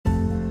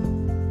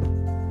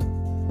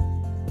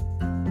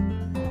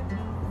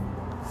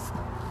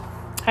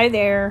Hi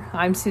there,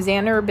 I'm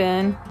Suzanne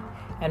Urban,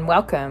 and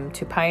welcome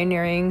to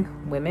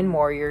Pioneering Women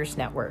Warriors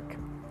Network.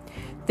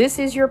 This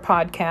is your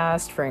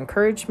podcast for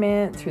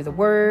encouragement through the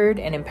Word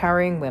and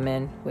empowering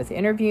women with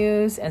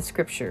interviews and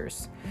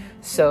scriptures.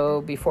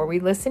 So before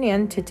we listen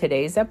in to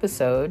today's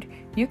episode,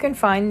 you can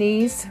find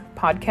these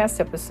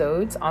podcast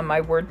episodes on my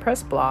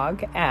WordPress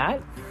blog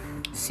at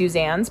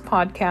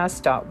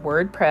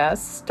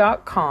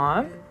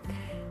suzannespodcast.wordpress.com.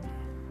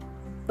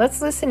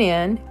 Let's listen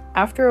in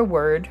after a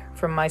word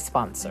from my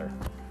sponsor.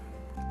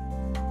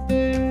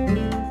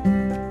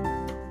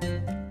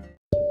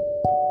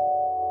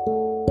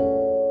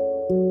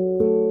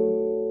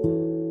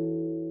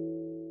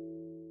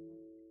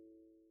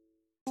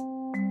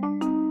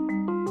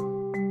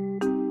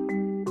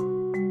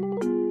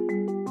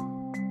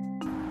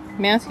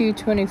 Matthew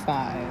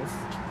 25.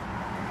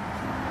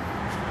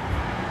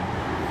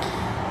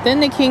 Then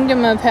the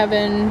kingdom of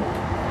heaven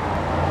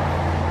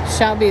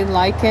shall be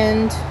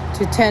likened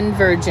to 10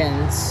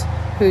 virgins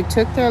who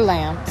took their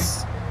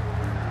lamps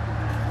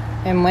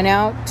and went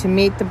out to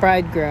meet the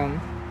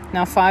bridegroom.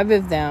 Now 5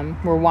 of them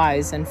were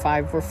wise and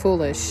 5 were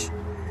foolish.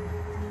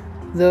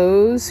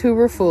 Those who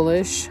were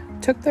foolish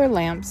took their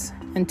lamps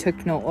and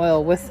took no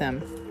oil with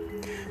them.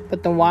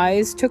 But the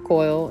wise took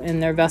oil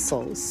in their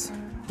vessels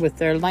with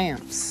their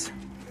lamps.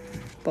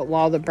 But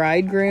while the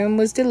bridegroom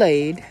was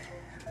delayed,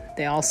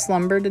 they all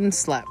slumbered and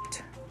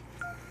slept.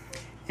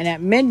 And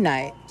at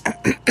midnight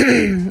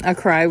a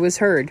cry was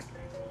heard,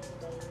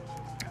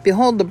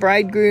 "Behold, the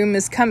bridegroom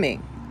is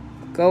coming.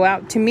 Go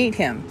out to meet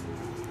him."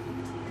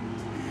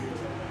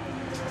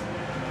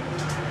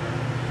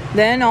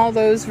 Then all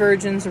those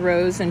virgins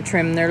arose and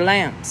trimmed their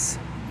lamps.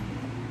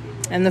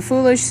 And the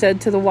foolish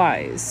said to the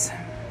wise,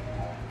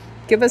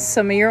 "Give us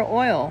some of your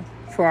oil,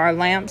 for our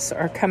lamps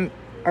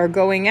are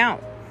going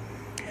out."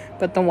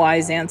 But the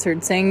wise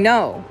answered, saying,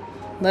 "No,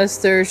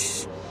 lest there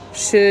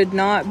should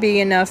not be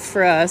enough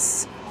for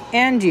us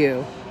and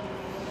you.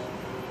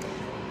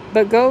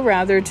 But go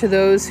rather to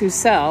those who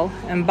sell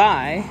and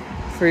buy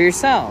for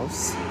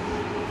yourselves."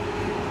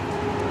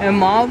 And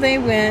while they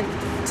went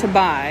to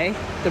buy,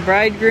 the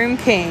bridegroom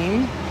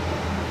came,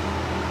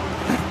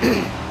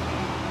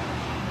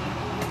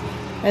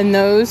 and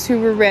those who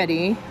were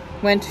ready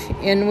went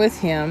in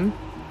with him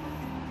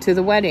to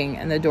the wedding,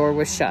 and the door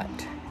was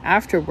shut.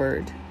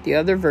 Afterward, the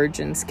other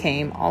virgins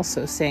came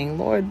also, saying,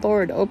 "Lord,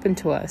 Lord, open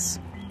to us."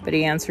 But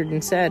he answered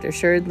and said,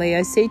 "Assuredly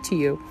I say to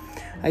you,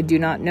 I do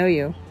not know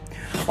you.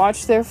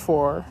 Watch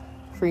therefore,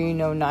 for you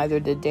know neither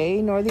the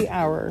day nor the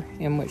hour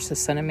in which the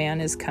Son of Man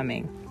is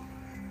coming.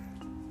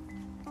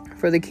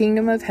 For the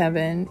kingdom of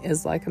heaven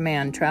is like a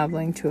man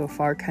traveling to a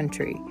far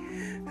country,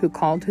 who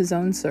called his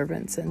own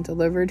servants and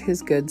delivered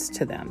his goods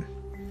to them.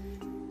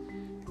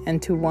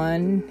 And to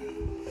one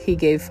he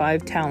gave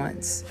 5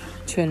 talents,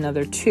 to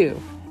another 2,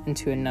 and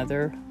to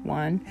another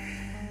 1,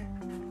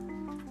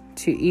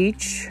 to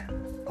each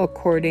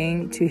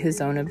according to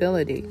his own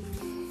ability.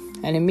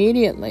 And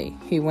immediately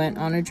he went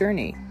on a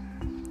journey.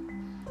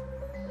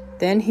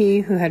 Then he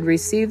who had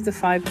received the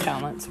 5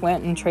 talents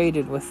went and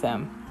traded with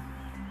them,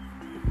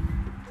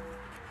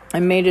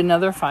 and made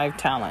another 5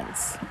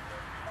 talents.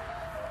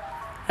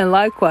 And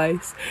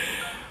likewise,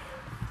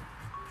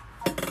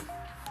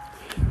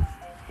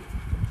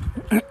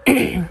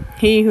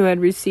 he who had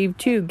received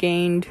 2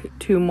 gained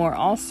 2 more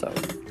also.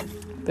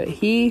 But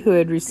he who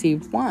had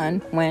received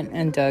 1 went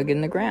and dug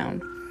in the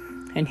ground,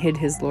 and hid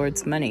his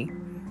Lord's money.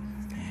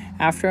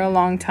 After a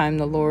long time,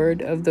 the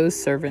Lord of those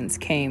servants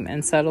came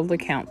and settled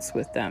accounts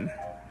with them.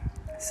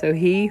 So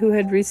he who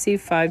had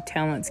received 5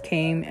 talents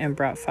came and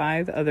brought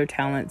 5 other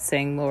talents,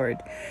 saying,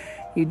 "Lord,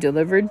 you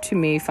delivered to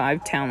me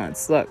 5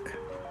 talents. Look,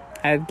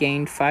 I have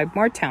gained 5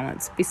 more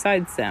talents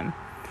besides them."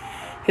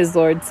 His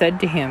Lord said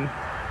to him,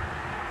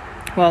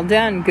 "Well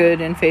done,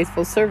 good and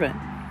faithful servant.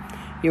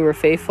 You were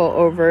faithful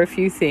over a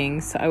few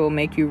things. I will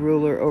make you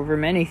ruler over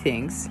many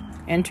things.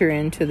 Enter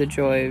into the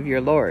joy of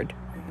your Lord."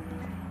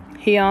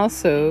 He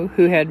also,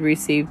 who had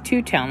received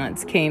 2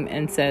 talents, came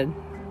and said,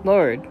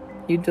 "Lord,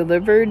 you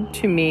delivered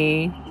to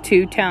me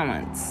 2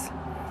 talents.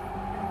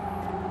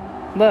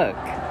 Look,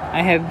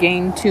 I have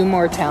gained 2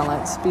 more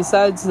talents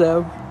besides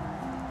them."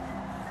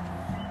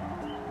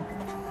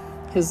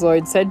 His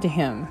Lord said to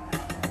him,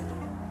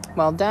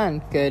 "Well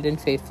done, good and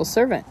faithful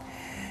servant.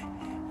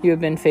 You have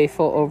been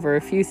faithful over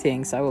a few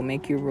things. I will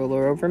make you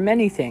ruler over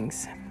many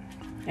things.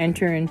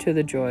 Enter into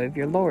the joy of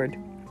your Lord."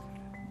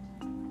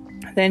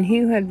 Then he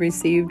who had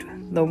received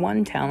the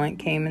 1 talent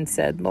came and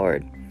said,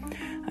 "Lord,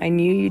 I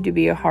knew you to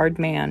be a hard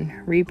man,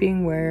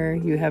 reaping where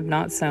you have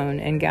not sown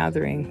and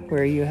gathering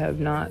where you have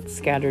not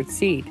scattered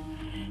seed.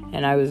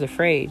 And I was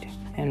afraid,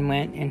 and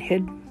went and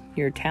hid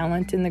your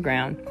talent in the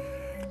ground.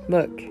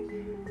 Look,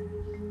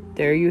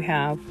 there you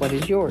have what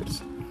is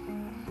yours."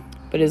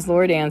 But his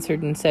Lord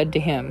answered and said to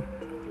him,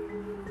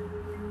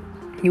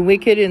 "You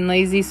wicked and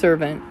lazy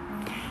servant,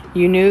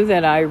 you knew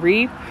that I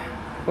reap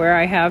where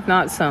I have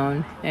not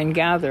sown, and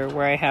gather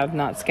where I have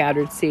not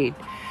scattered seed.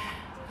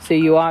 So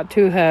you ought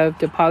to have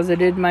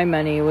deposited my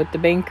money with the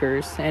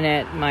bankers, and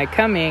at my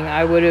coming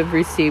I would have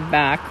received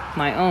back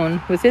my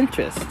own with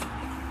interest.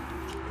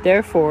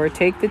 Therefore,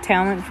 take the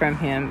talent from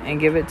him and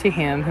give it to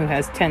him who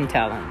has 10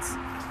 talents.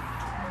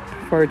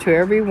 For to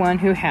everyone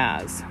who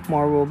has,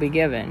 more will be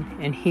given,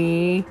 and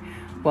he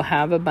will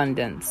have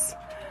abundance.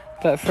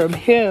 But from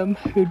him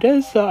who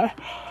does not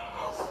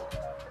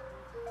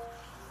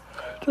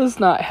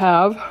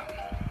have,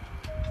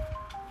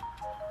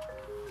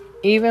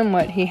 even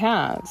what he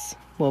has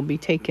will be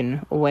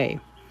taken away.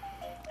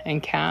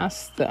 And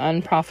cast the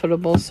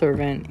unprofitable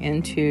servant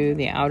into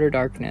the outer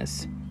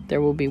darkness.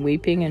 There will be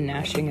weeping and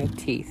gnashing of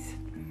teeth.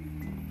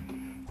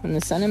 When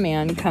the Son of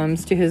Man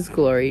comes to his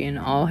glory and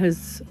all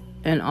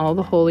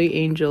the holy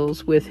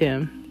angels with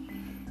him,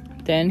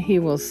 then he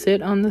will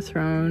sit on the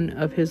throne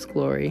of his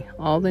glory.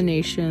 All the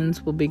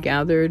nations will be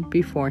gathered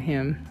before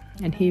him,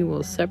 and he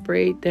will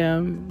separate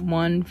them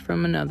one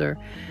from another,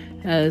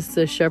 as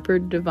the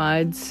shepherd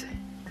divides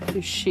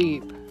the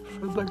sheep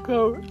from the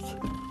goats.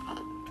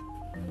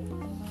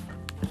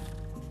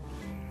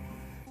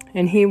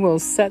 And he will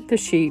set the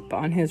sheep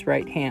on his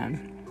right hand,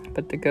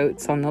 but the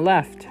goats on the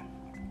left.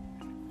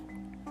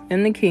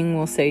 Then the king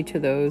will say to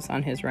those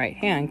on his right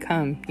hand,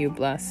 Come, you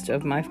blessed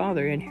of my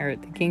Father,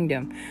 inherit the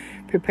kingdom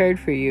prepared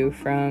for you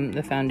from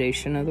the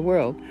foundation of the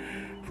world.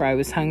 For I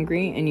was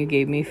hungry, and you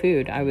gave me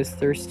food. I was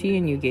thirsty,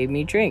 and you gave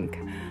me drink.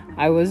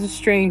 I was a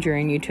stranger,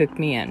 and you took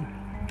me in.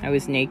 I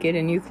was naked,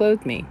 and you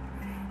clothed me.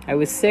 I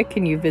was sick,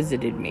 and you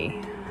visited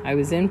me. I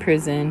was in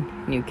prison,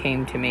 and you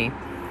came to me.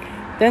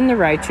 Then the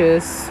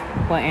righteous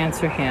will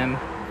answer him,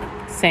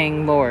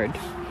 saying, Lord,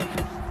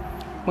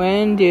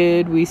 when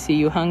did we see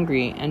you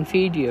hungry and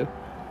feed you,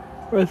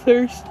 or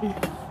thirsty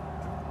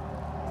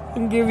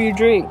and give you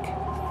drink?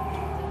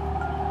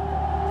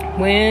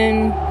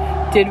 When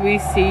did we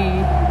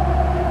see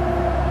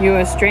you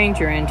a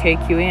stranger and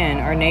take you in,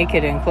 or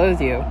naked and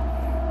clothe you?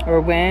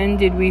 Or when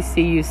did we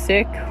see you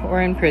sick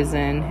or in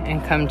prison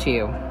and come to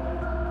you?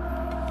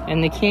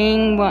 And the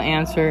king will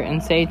answer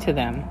and say to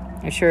them,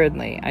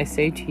 Assuredly, I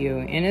say to you,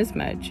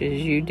 inasmuch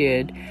as you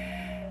did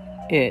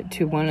it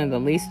to one of the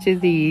least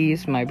of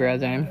these, my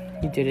brethren,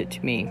 you did it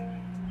to me.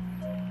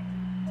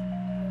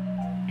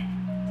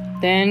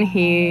 Then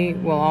he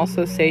will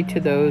also say to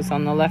those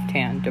on the left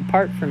hand,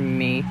 Depart from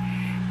me,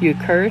 you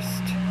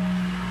cursed,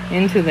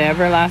 into the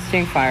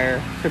everlasting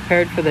fire,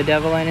 prepared for the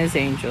devil and his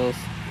angels.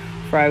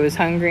 For I was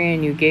hungry,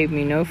 and you gave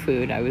me no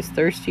food. I was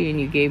thirsty, and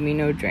you gave me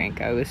no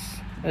drink. I was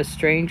a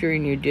stranger,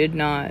 and you did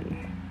not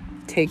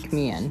take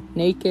me in.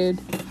 Naked,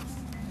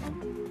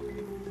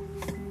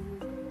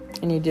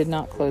 and you did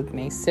not clothe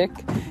me. Sick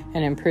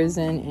and in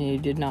prison, and you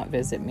did not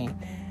visit me.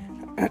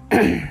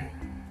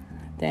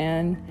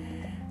 Then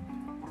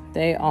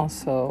they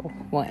also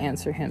will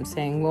answer him,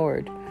 saying,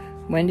 Lord,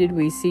 when did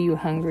we see you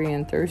hungry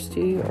and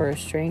thirsty, or a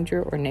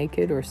stranger, or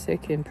naked, or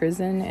sick in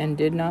prison, and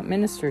did not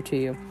minister to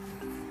you?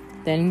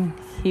 Then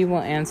he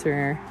will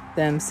answer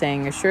them,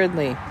 saying,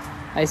 Assuredly,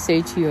 I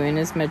say to you,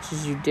 inasmuch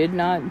as you did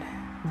not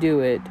do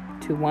it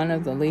to one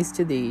of the least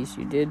of these,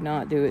 you did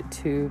not do it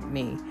to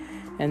me.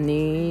 And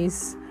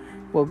these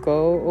will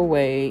go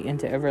away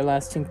into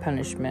everlasting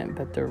punishment,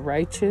 but the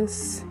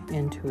righteous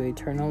into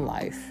eternal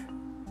life.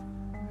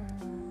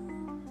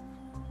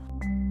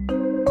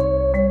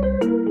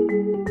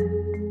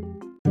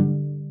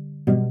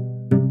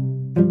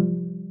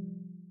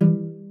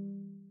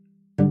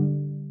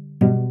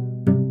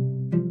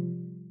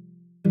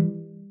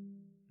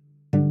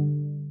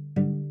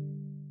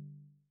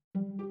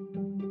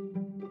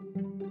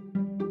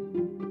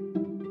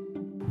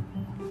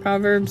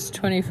 Proverbs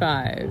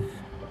 25.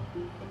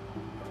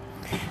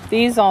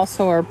 These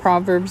also are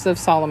Proverbs of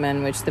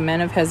Solomon, which the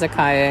men of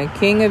Hezekiah,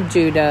 king of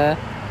Judah,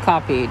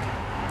 copied.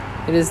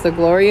 It is the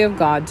glory of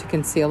God to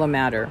conceal a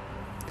matter,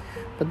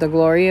 but the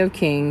glory of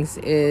kings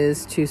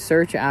is to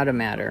search out a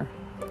matter.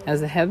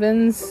 As the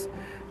heavens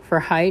for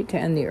height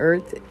and the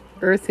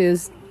earth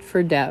is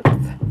for depth,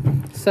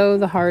 so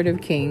the heart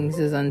of kings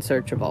is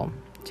unsearchable.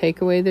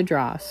 Take away the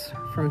dross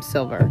from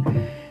silver,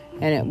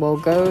 and it will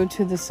go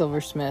to the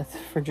silversmith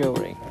for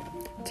jewelry.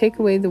 Take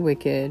away the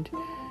wicked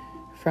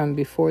from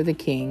before the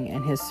king,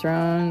 and his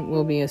throne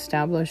will be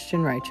established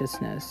in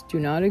righteousness. Do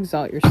not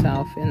exalt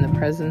yourself in the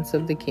presence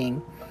of the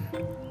king,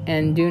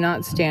 and do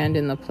not stand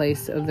in the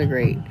place of the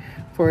great.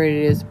 For it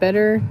is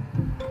better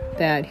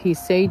that he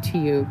say to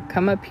you,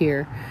 Come up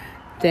here,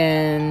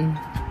 than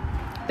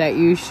that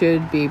you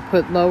should be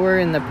put lower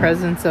in the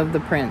presence of the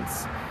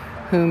prince,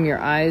 whom your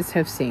eyes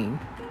have seen.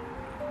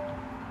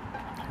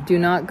 Do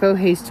not go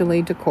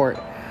hastily to court,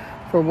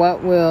 for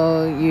what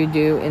will you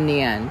do in the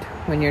end,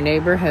 when your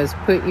neighbor has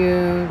put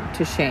you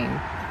to shame?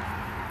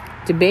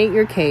 Debate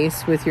your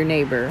case with your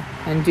neighbor,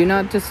 and do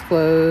not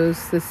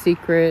disclose the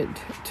secret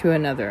to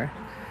another,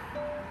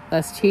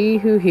 lest he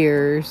who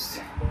hears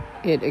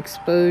it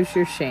expose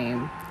your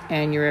shame,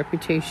 and your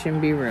reputation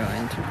be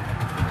ruined.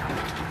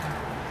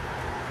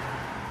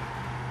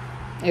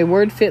 A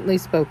word fitly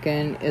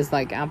spoken is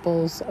like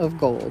apples of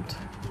gold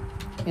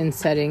in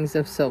settings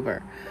of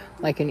silver.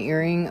 Like an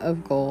earring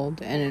of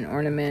gold and an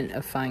ornament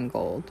of fine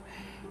gold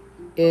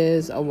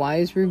is a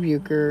wise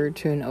rebuker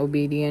to an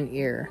obedient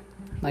ear.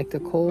 Like the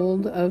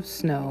cold of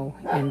snow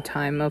in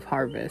time of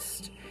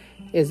harvest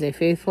is a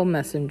faithful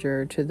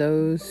messenger to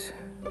those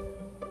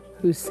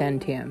who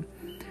send him,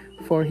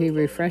 for he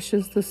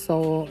refreshes the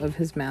soul of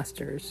his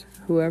masters.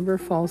 Whoever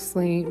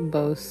falsely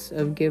boasts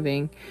of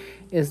giving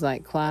is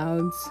like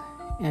clouds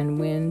and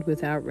wind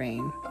without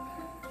rain.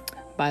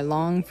 By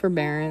long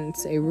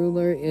forbearance a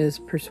ruler is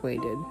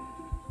persuaded,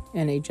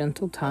 and a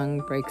gentle tongue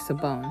breaks a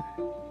bone.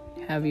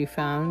 Have you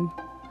found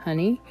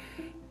honey?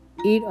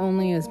 Eat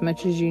only as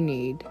much as you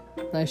need,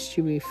 lest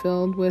you be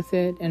filled with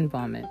it and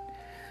vomit.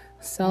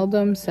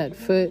 Seldom set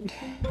foot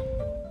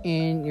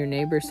in your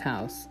neighbor's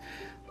house,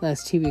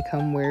 lest he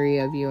become weary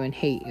of you and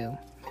hate you.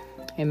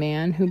 A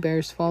man who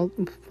bears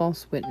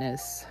false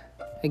witness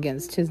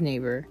against his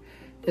neighbor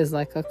is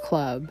like a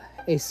club,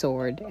 a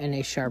sword, and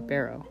a sharp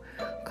arrow.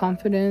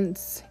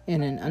 Confidence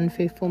in an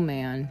unfaithful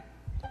man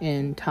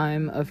in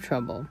time of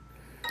trouble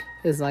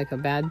is like a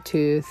bad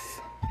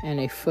tooth and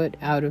a foot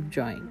out of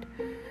joint.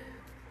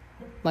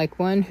 Like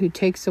one who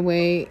takes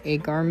away a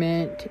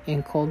garment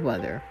in cold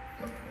weather,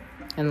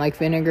 and like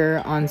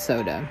vinegar on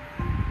soda,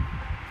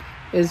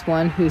 is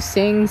one who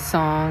sings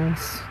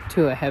songs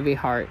to a heavy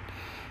heart.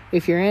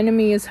 If your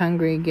enemy is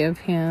hungry, give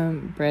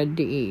him bread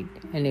to eat,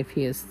 and if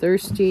he is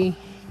thirsty,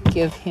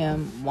 give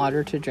him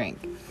water to drink.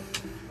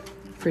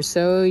 For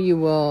so you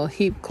will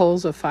heap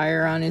coals of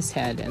fire on his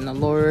head, and the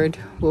Lord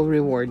will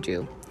reward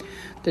you.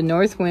 The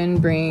north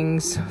wind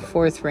brings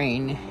forth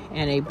rain,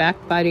 and a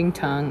backbiting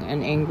tongue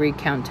an angry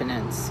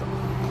countenance.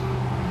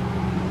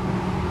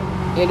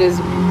 It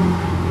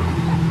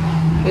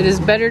is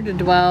better to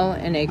dwell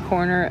in a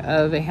corner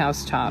of a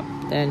housetop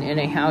than in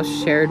a house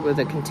shared with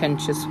a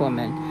contentious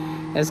woman.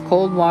 As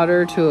cold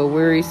water to a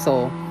weary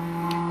soul,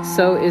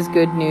 so is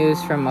good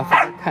news from a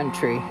far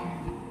country.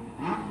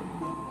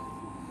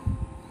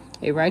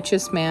 A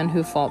righteous man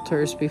who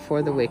falters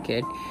before the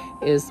wicked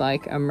is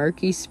like a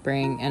murky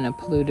spring and a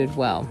polluted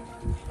well.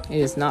 It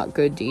is not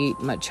good to eat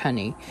much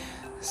honey.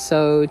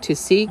 So to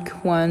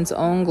seek one's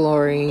own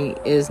glory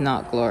is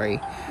not glory.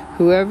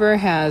 Whoever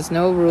has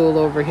no rule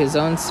over his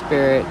own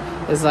spirit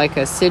is like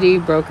a city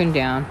broken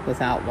down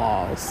without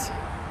walls.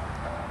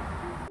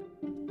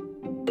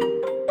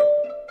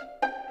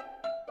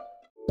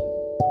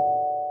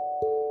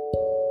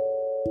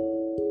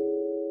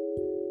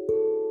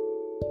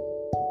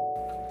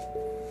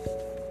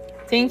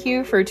 Thank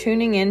you for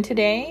tuning in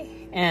today,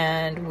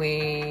 and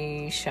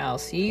we shall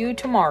see you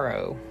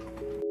tomorrow.